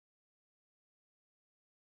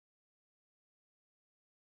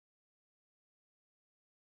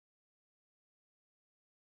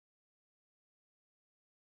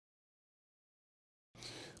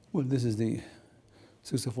Well, this is the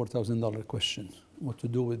 $64,000 question, what to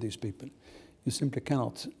do with these people. You simply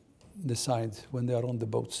cannot decide when they are on the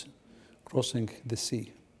boats, crossing the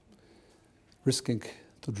sea, risking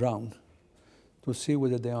to drown, to see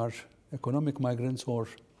whether they are economic migrants or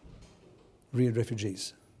real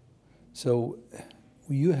refugees. So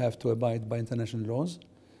you have to abide by international laws.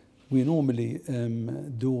 We normally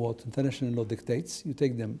do what international law dictates. You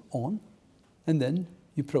take them on, and then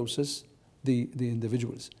you process the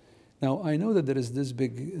individuals. Now, I know that there is this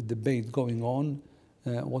big debate going on,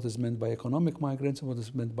 what is meant by economic migrants and what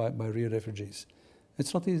is meant by real refugees.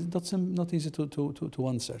 It's not easy, not easy to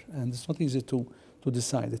answer, and it's not easy to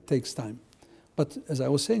decide. It takes time. But as I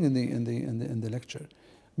was saying in the lecture,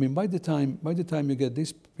 I mean, by the time you get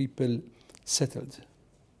these people settled,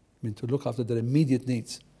 I mean, to look after their immediate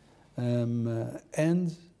needs,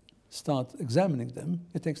 and start examining them,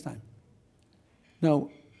 it takes time. Now,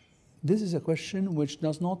 this is a question which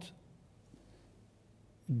does not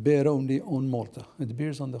bear only on Malta. It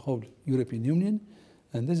bears on the whole European Union,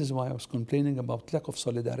 and this is why I was complaining about lack of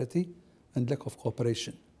solidarity and lack of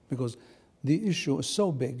cooperation, because the issue is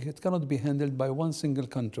so big, it cannot be handled by one single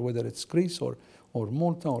country, whether it's Greece or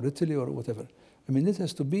Malta or Italy or whatever. I mean, it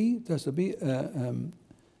has to be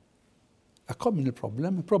a communal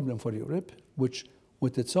problem, a problem for Europe, which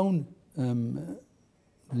with its own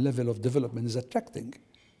level of development is attracting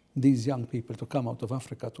these young people to come out of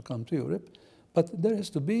Africa, to come to Europe. But there has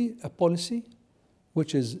to be a policy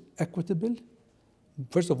which is equitable,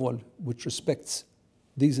 first of all, which respects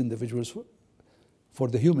these individuals for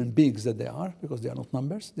the human beings that they are, because they are not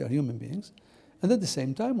numbers, they are human beings. And at the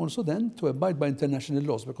same time, also then to abide by international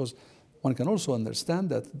laws, because one can also understand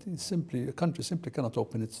that a country simply cannot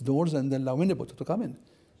open its doors and allow anybody to come in,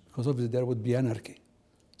 because obviously there would be anarchy.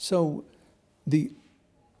 So in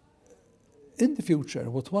the future,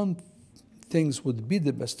 what one thinks would be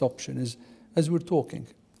the best option is, as we're talking,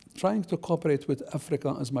 trying to cooperate with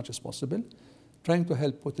Africa as much as possible, trying to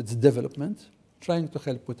help with its development, trying to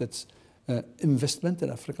help with its investment in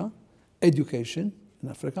Africa, education in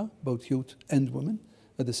Africa, both youth and women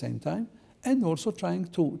at the same time, and also trying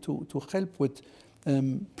to help with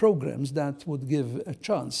programs that would give a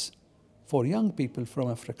chance for young people from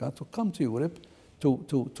Africa to come to Europe,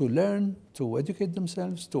 to learn, to educate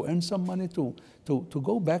themselves, to earn some money, to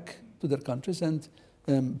go back to their countries and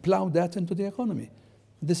plow that into the economy.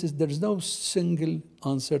 There's no single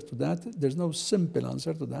answer to that. There's no simple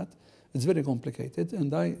answer to that. It's very complicated,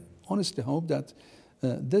 and I honestly hope that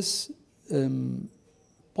this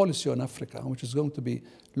policy on Africa, which is going to be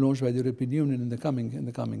launched by the European Union in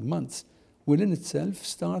the coming months, will in itself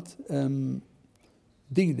start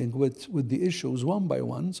dealing with the issues one by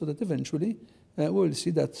one, so that eventually we will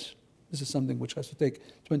see that this is something which has to take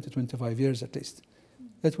 20, 25 years at least.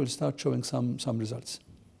 That will start showing some results.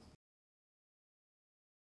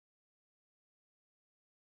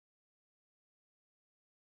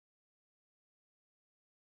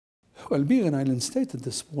 Well, being an island state, and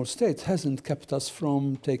a small state, hasn't kept us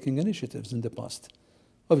from taking initiatives in the past.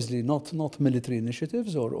 Obviously, not military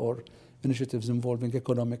initiatives or initiatives involving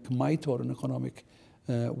economic might or an economic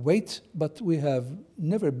weight, but we've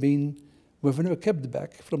never kept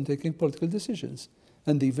back from taking political decisions,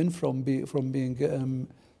 and even from being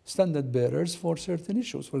standard bearers for certain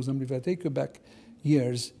issues. For example, if I take you back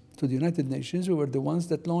years to the United Nations, we were the ones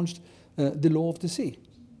that launched the law of the sea,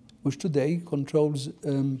 which today controls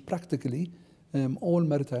practically all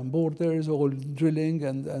maritime borders, all drilling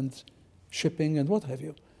and shipping and what have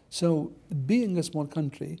you. So being a small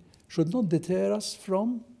country should not deter us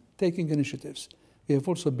from taking initiatives. We have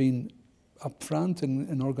also been upfront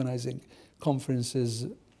in organizing conferences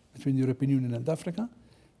between the European Union and Africa.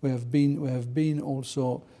 We have been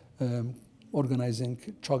also organizing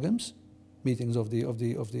CHOGMs, meetings of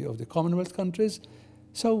the Commonwealth countries.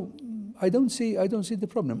 So I don't see the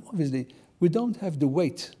problem. Obviously, we don't have the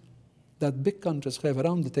weight that big countries have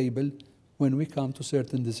around the table when we come to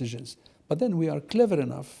certain decisions. But then we are clever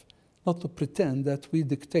enough not to pretend that we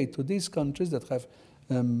dictate to these countries that have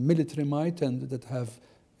military might and that have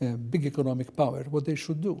big economic power what they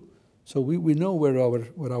should do. So we know where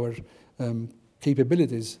our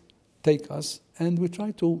capabilities take us, and we try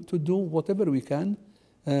to do whatever we can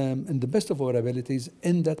in the best of our abilities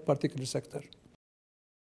in that particular sector.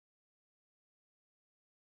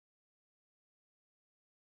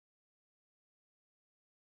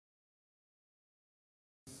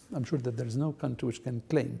 I'm sure that there is no country which can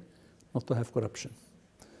claim not to have corruption.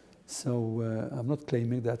 So I'm not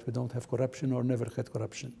claiming that we don't have corruption or never had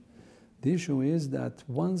corruption. The issue is that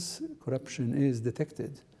once corruption is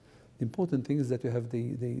detected, the important thing is that you have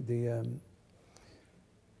the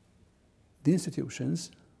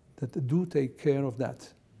institutions that do take care of that.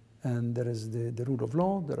 And there is the rule of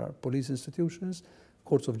law, there are police institutions,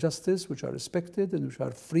 courts of justice, which are respected and which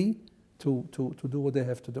are free to do what they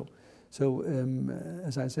have to do. So,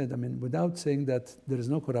 as I said, I mean, without saying that there is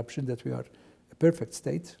no corruption, that we are a perfect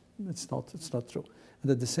state, it's not true.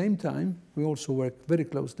 And at the same time, we also work very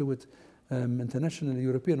closely with international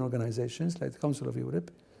European organizations like the Council of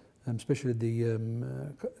Europe, especially the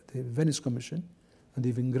Venice Commission and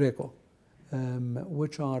even Greco,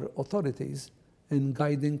 which are authorities in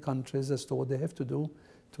guiding countries as to what they have to do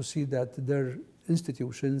to see that their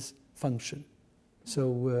institutions function.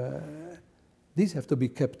 So these have to be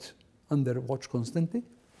kept under watch constantly,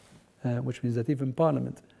 which means that even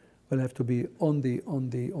Parliament will have to be on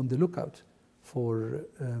the lookout for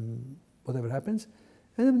whatever happens.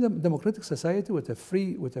 And in a democratic society with a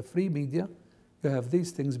free media, you have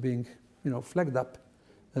these things being, flagged up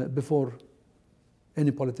before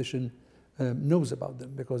any politician knows about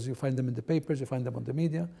them, because you find them in the papers, you find them on the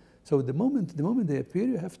media. So the moment they appear,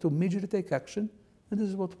 you have to immediately take action, and this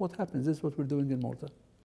is what happens. This is what we're doing in Malta.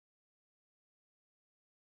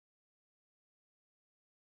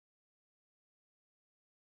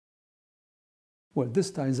 Well,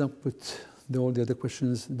 this ties up with all the other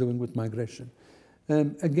questions doing with migration.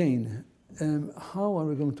 Again, how are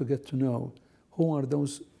we going to get to know who are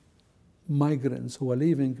those migrants who are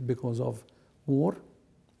leaving because of war,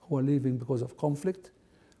 who are leaving because of conflict,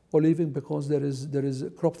 or leaving because there is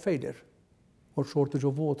crop failure, or shortage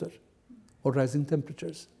of water, or rising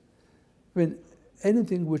temperatures? I mean,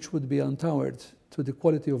 anything which would be untoward to the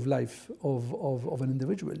quality of life of an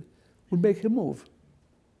individual would make him move.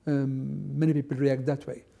 Many people react that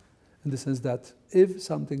way, in the sense that if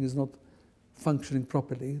something is not functioning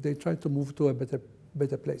properly, they try to move to a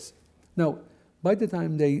better place. Now, by the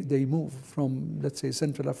time they move from, let's say,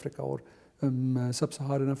 Central Africa or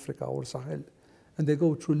Sub-Saharan Africa or Sahel, and they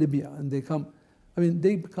go through Libya and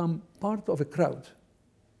they become part of a crowd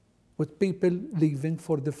with people leaving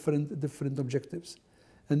for different objectives.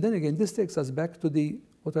 And then again, this takes us back to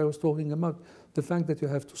what I was talking about, the fact that you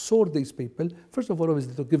have to sort these people. First of all,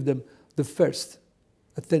 obviously, to give them the first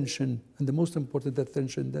attention and the most important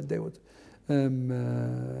attention that they would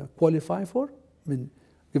qualify for. I mean,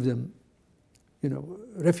 give them,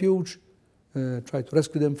 refuge, try to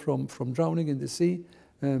rescue them from drowning in the sea,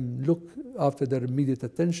 look after their immediate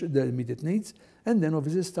attention, their immediate needs, and then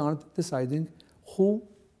obviously start deciding who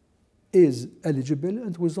is eligible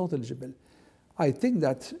and who is not eligible. I think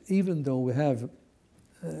that even though we have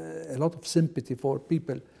a lot of sympathy for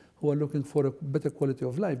people who are looking for a better quality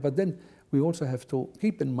of life, but then we also have to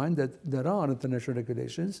keep in mind that there are international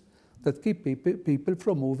regulations that keep people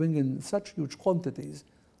from moving in such huge quantities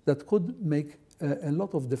that could make a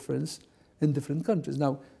lot of difference in different countries.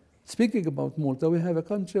 Now, speaking about Malta, we have a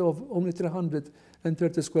country of only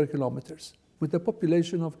 330 square kilometers with a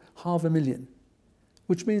population of 500,000,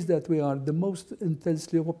 which means that we are the most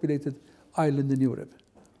intensely populated island in Europe.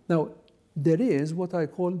 Now, there is what I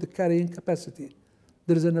call the carrying capacity.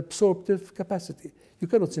 There is an absorptive capacity. You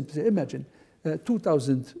cannot simply say, imagine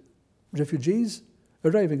 2,000 refugees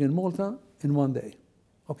arriving in Malta in one day.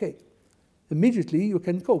 Okay. Immediately you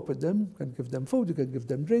can cope with them, you can give them food, you can give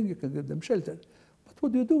them drink, you can give them shelter. But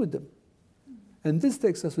what do you do with them? And this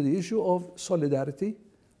takes us to the issue of solidarity,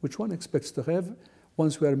 which one expects to have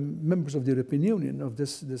once we are members of the European Union, of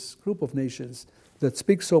this group of nations that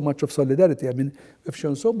speak so much of solidarity. I mean, we've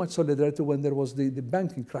shown so much solidarity when there was the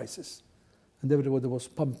banking crisis, and everybody was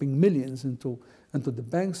pumping millions into the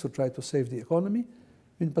banks to try to save the economy.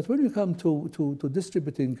 I mean, but when we come to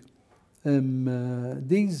distributing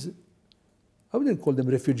these, I wouldn't call them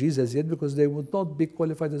refugees as yet, because they would not be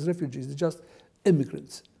qualified as refugees, they're just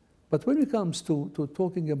immigrants. But when it comes to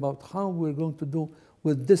talking about how we're going to do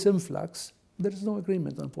with this influx, there is no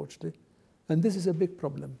agreement, unfortunately. And this is a big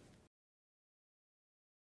problem.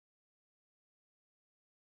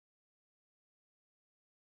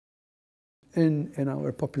 In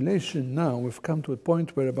our population now, we've come to a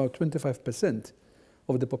point where about 25%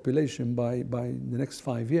 of the population by the next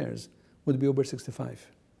 5 years would be over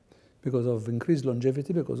 65, because of increased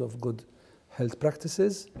longevity, because of good health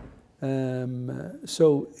practices.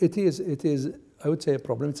 So it is, I would say, a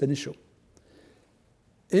problem. It's an issue.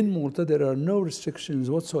 In Malta, there are no restrictions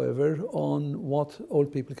whatsoever on what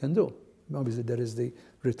old people can do. Obviously, there is the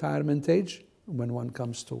retirement age when one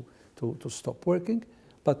comes to stop working,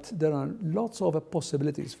 but there are lots of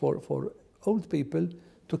possibilities for old people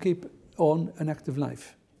to keep on an active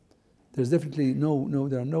life. There's definitely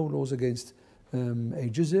there are no laws against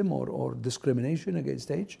ageism or discrimination against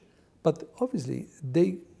age, but obviously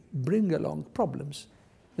they bring along problems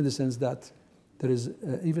in the sense that there is,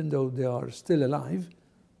 even though they are still alive,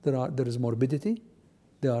 there is morbidity.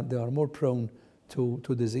 They are more prone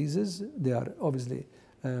to diseases. They are obviously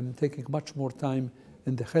taking much more time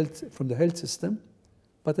in from the health system,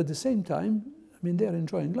 but at the same time, I mean, they are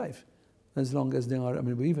enjoying life as long as they are. I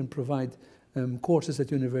mean, we even provide courses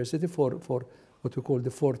at university for what we call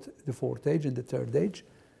the fourth age and the third age.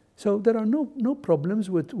 So there are no problems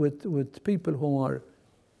with people who are,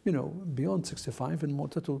 you know, beyond 65 in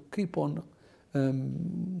Malta to keep on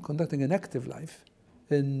conducting an active life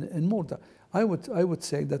in Malta. I would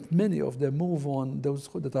say that many of them move on, those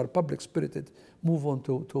that are public spirited, move on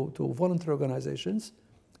to voluntary organizations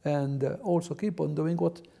and also keep on doing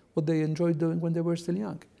what they enjoyed doing when they were still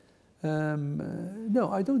young. No,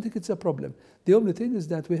 I don't think it's a problem. The only thing is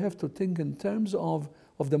that we have to think in terms of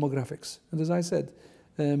demographics. And as I said,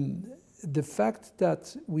 the fact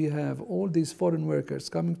that we have all these foreign workers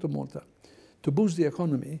coming to Malta to boost the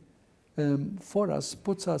economy, for us,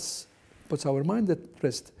 puts our mind at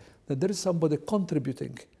rest that there is somebody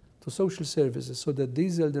contributing to social services so that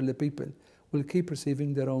these elderly people will keep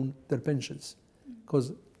receiving their pensions.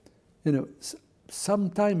 Because, you know, some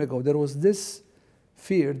time ago there was this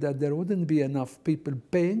fear that there wouldn't be enough people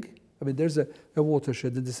paying. I mean, there's a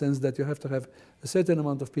watershed in the sense that you have to have a certain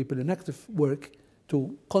amount of people in active work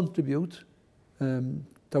to contribute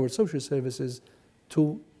towards social services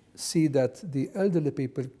to see that the elderly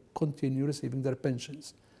people continue receiving their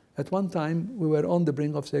pensions. At one time, we were on the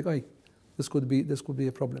brink of saying, "Hey, this could be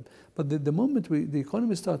a problem." But the moment the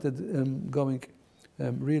economy started going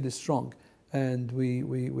really strong, and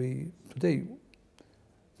today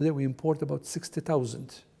we import about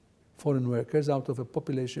 60,000 foreign workers out of a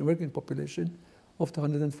working population of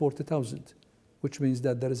 240,000, which means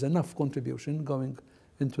that there is enough contribution going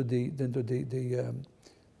into the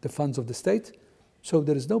funds of the state. So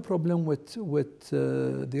there is no problem with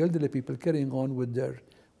the elderly people carrying on with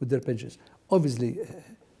their pensions. Obviously,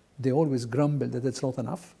 they always grumble that it's not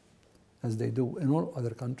enough, as they do in all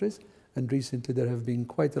other countries. And recently there have been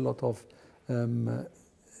quite a lot of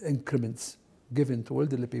increments given to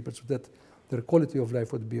elderly people so that their quality of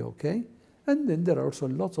life would be okay. And then there are also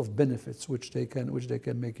lots of benefits which they can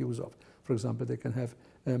make use of. For example, they can have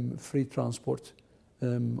free transport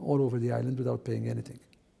all over the island without paying anything.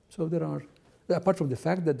 So there are, apart from the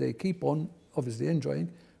fact that they keep on obviously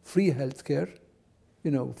enjoying free health care, you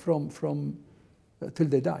know, from till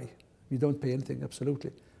they die. You don't pay anything,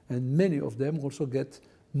 absolutely. And many of them also get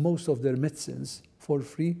most of their medicines for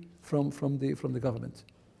free from the government.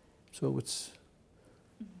 So it's,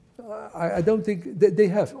 I don't think, they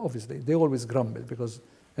have, obviously, they always grumble because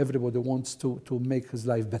everybody wants to make his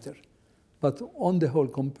life better. But on the whole,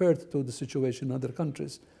 compared to the situation in other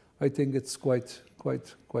countries, I think it's quite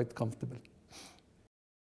comfortable.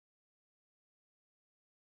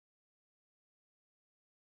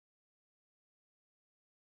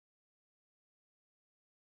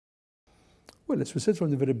 Well, as we said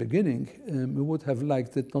from the very beginning, we would have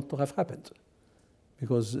liked it not to have happened,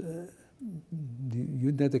 because the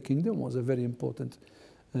United Kingdom was a very important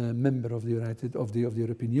member of the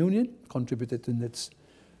European Union, contributed in its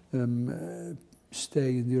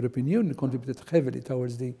stay in the European Union, contributed heavily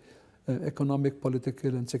towards the economic,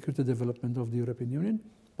 political, and security development of the European Union.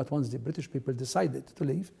 But once the British people decided to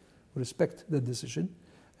leave, we respect that decision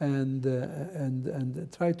and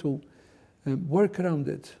try to work around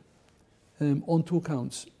it on two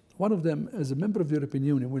counts. One of them, as a member of the European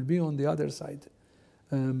Union, will be on the other side,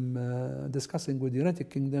 discussing with the United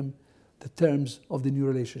Kingdom the terms of the new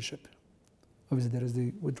relationship. Obviously, there is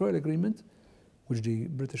the withdrawal agreement, which the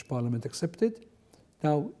British Parliament accepted.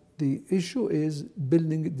 Now, the issue is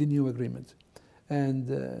building the new agreement. And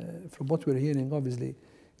from what we're hearing, obviously,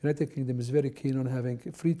 the United Kingdom is very keen on having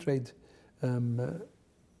a free trade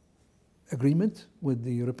agreement with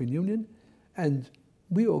the European Union. And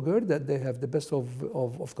we augur that they have the best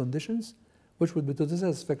of conditions, which would be to the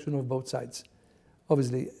satisfaction of both sides.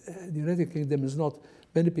 Obviously, the United Kingdom is not,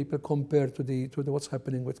 many people compare to what's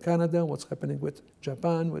happening with Canada, what's happening with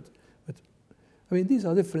Japan, I mean, these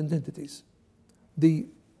are different entities. The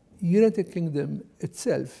United Kingdom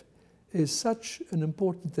itself is such an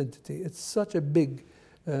important entity, it's such a big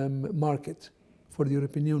market for the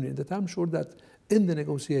European Union that I'm sure that in the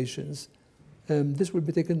negotiations, this will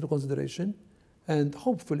be taken into consideration, and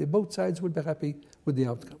hopefully both sides will be happy with the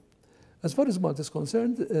outcome. As far as Malta is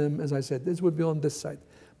concerned, as I said, this will be on this side.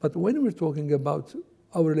 But when we're talking about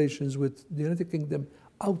our relations with the United Kingdom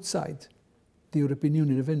outside the European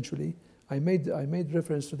Union eventually, I made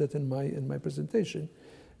reference to that in my presentation.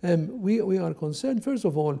 We are concerned, first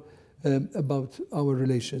of all, about our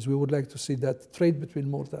relations. We would like to see that trade between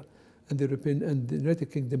Malta and the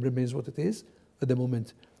United Kingdom remains what it is at the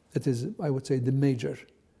moment. It is, I would say, the major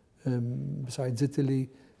besides Italy.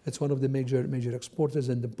 It's one of the major exporters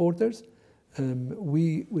and importers.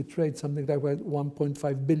 We trade something like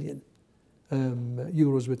 1.5 billion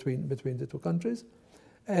euros between the two countries.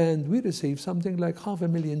 And we receive something like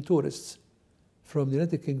 500,000 tourists from the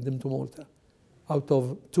United Kingdom to Malta, out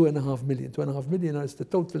of 2.5 million. 2.5 million is the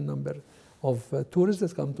total number of tourists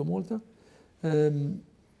that come to Malta.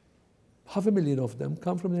 500,000 of them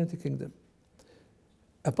come from the United Kingdom.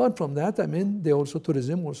 Apart from that, I mean,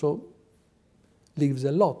 tourism also leaves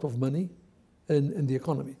a lot of money in the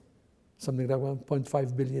economy, something like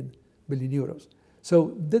 1.5 billion euros.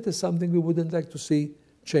 So that is something we wouldn't like to see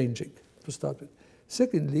changing, to start with.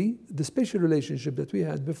 Secondly, the special relationship that we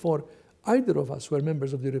had before either of us were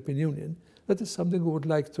members of the European Union, that is something we would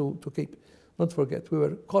like to keep. Don't forget, we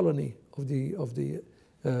were a colony of the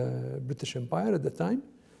British Empire at the time,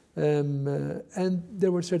 and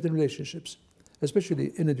there were certain relationships,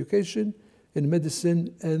 especially in education, in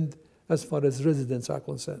medicine, and as far as residents are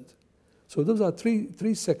concerned. So those are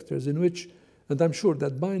three sectors in which, and I'm sure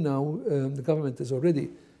that by now the government is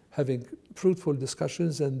already having fruitful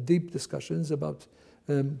discussions and deep discussions about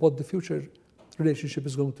what the future relationship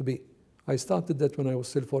is going to be. I started that when I was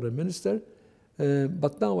still foreign minister,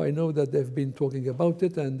 but now I know that they've been talking about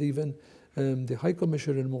it, and even the High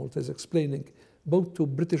Commissioner in Malta is explaining both to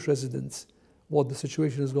British residents what the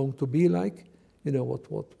situation is going to be like, you know,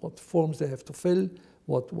 what forms they have to fill,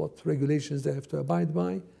 what regulations they have to abide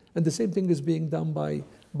by, and the same thing is being done by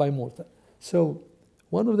Malta. So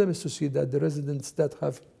one of them is to see that the residents that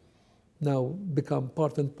have now become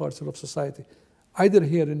part and parcel of society, either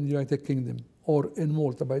here in the United Kingdom or in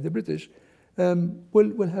Malta by the British,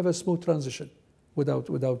 will have a smooth transition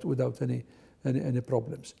without any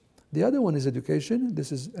problems. The other one is education.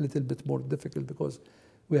 This is a little bit more difficult because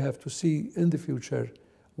we have to see in the future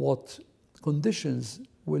what conditions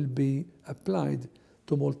will be applied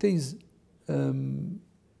to Maltese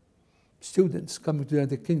students coming to the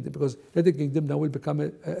United Kingdom, because the United Kingdom now will become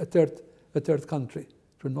a third country.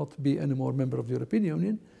 It will not be any more member of the European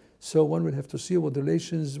Union. So one will have to see what the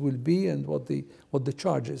relations will be and what the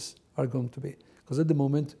charges are going to be. Because at the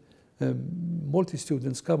moment, Maltese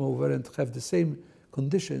students come over and have the same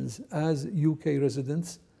conditions as UK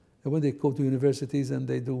residents when they go to universities and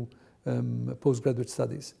they do postgraduate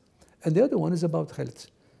studies. And the other one is about health.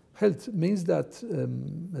 Health means that,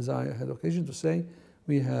 as I had occasion to say,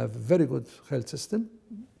 we have a very good health system,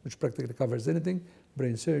 which practically covers anything,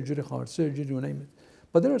 brain surgery, heart surgery, you name it.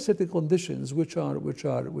 But there are certain conditions which are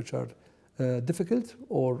difficult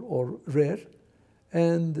or rare,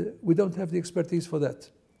 and we don't have the expertise for that.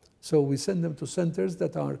 So we send them to centers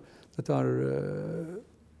that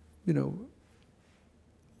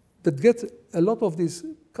get a lot of these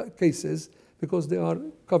cases because they are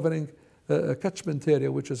covering a catchment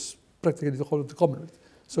area which is practically the whole of the Commonwealth.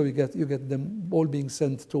 So you get them all being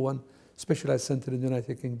sent to one specialized center in the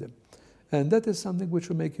United Kingdom. And that is something which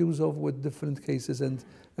we make use of with different cases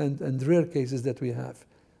and rare cases that we have.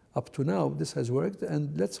 Up to now, this has worked,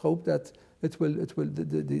 and let's hope that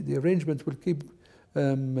the arrangement will keep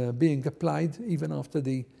being applied even after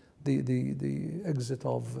the exit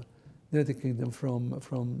of the United Kingdom from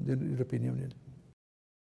the European Union.